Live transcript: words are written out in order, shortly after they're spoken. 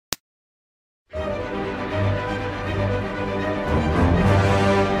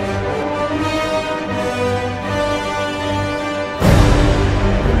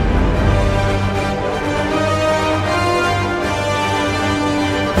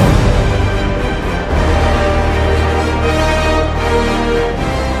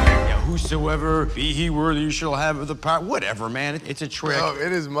whatsoever, be he worthy, you shall have the power. Whatever, man. It's a trick. No,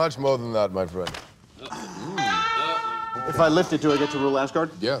 it is much more than that, my friend. If I lift it, do I get to rule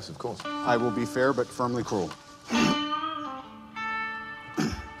Asgard? Yes, of course. I will be fair but firmly cruel. Be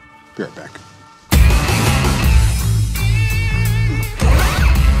right back.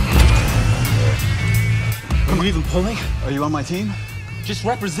 Are you even pulling? Are you on my team? Just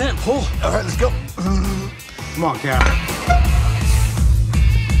represent, pull. All right, let's go. Come on, Cap.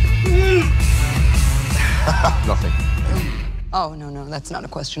 Nothing. Oh, no, that's not a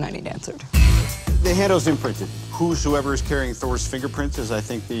question I need answered. The handle's imprinted. Whosoever is carrying Thor's fingerprints is, I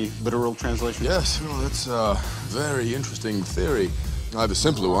think, the literal translation. Yes, well, that's a very interesting theory. I have a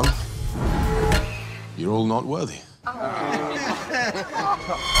simpler one. You're all not worthy.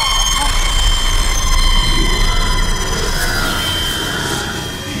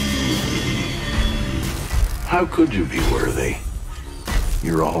 How could you be worthy?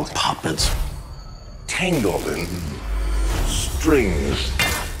 You're all puppets, tangled in strings.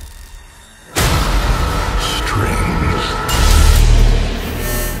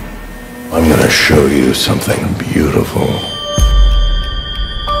 I'm gonna show you something beautiful.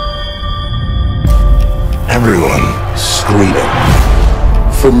 Everyone screaming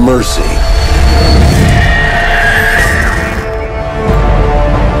for mercy.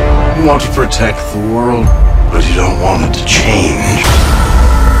 You want to protect the world, but you don't want it to change.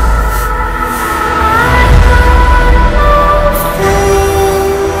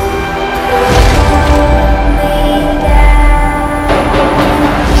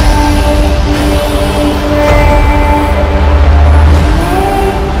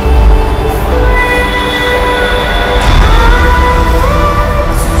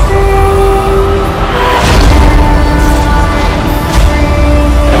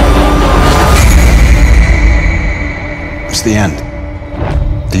 It's the end.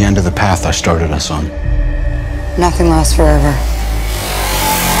 The end of the path I started us on. Nothing lasts forever.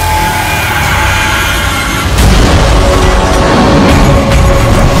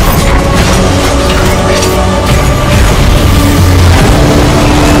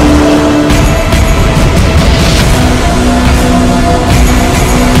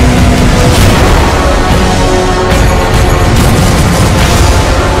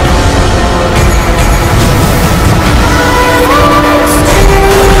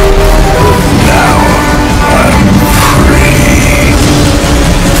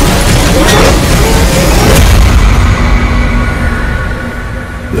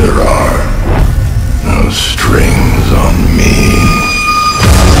 There are no strings on me.